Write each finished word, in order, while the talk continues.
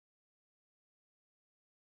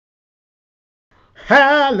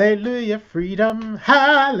Hallelujah, freedom.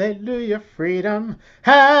 Hallelujah, freedom.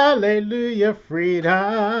 Hallelujah,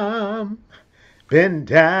 freedom. Been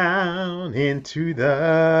down into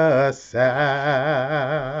the South.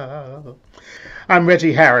 I'm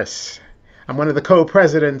Reggie Harris. I'm one of the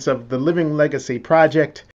co-presidents of the Living Legacy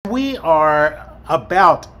Project. We are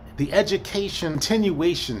about the education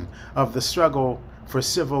continuation of the struggle for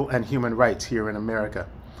civil and human rights here in America.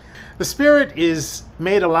 The spirit is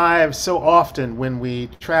made alive so often when we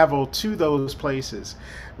travel to those places,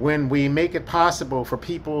 when we make it possible for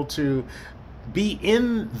people to be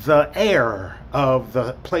in the air of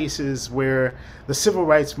the places where the civil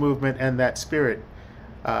rights movement and that spirit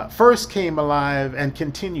first came alive and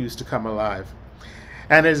continues to come alive.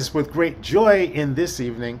 And it is with great joy in this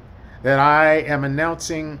evening that I am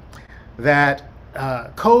announcing that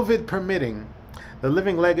COVID permitting, the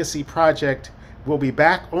Living Legacy Project will be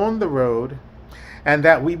back on the road, and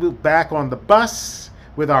that we will be back on the bus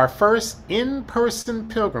with our first in-person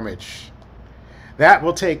pilgrimage. That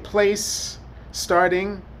will take place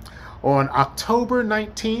starting on October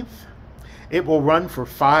 19th. It will run for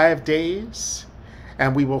 5 days,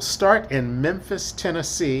 and we will start in Memphis,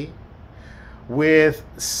 Tennessee, with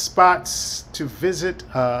spots to visit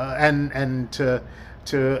and to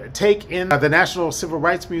take in the National Civil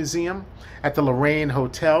Rights Museum at the Lorraine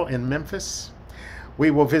Hotel in Memphis. We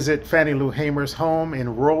will visit Fannie Lou Hamer's home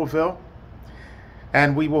in Ruralville,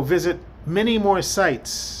 and we will visit many more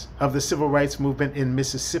sites of the civil rights movement in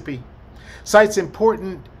Mississippi, sites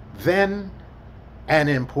important then and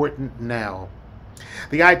important now.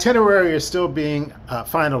 The itinerary is still being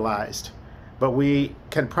finalized, but we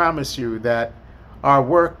can promise you that our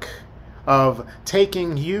work of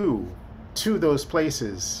taking you to those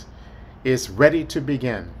places is ready to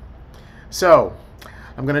begin. So,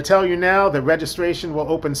 I'm going to tell you now that registration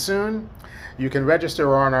will open soon. You can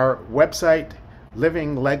register on our website,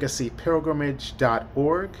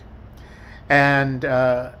 livinglegacypilgrimage.org. And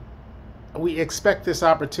we expect this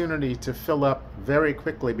opportunity to fill up very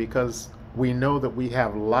quickly because we know that we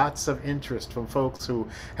have lots of interest from folks who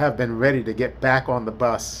have been ready to get back on the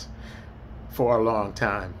bus for a long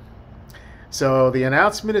time. So the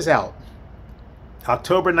announcement is out.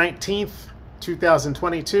 October 19th,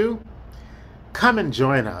 2022. Come and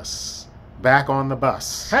join us back on the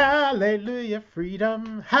bus. Hallelujah,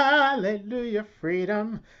 freedom. Hallelujah,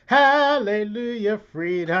 freedom. Hallelujah,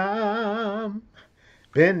 freedom.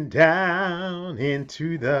 Been down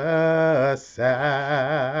into the South.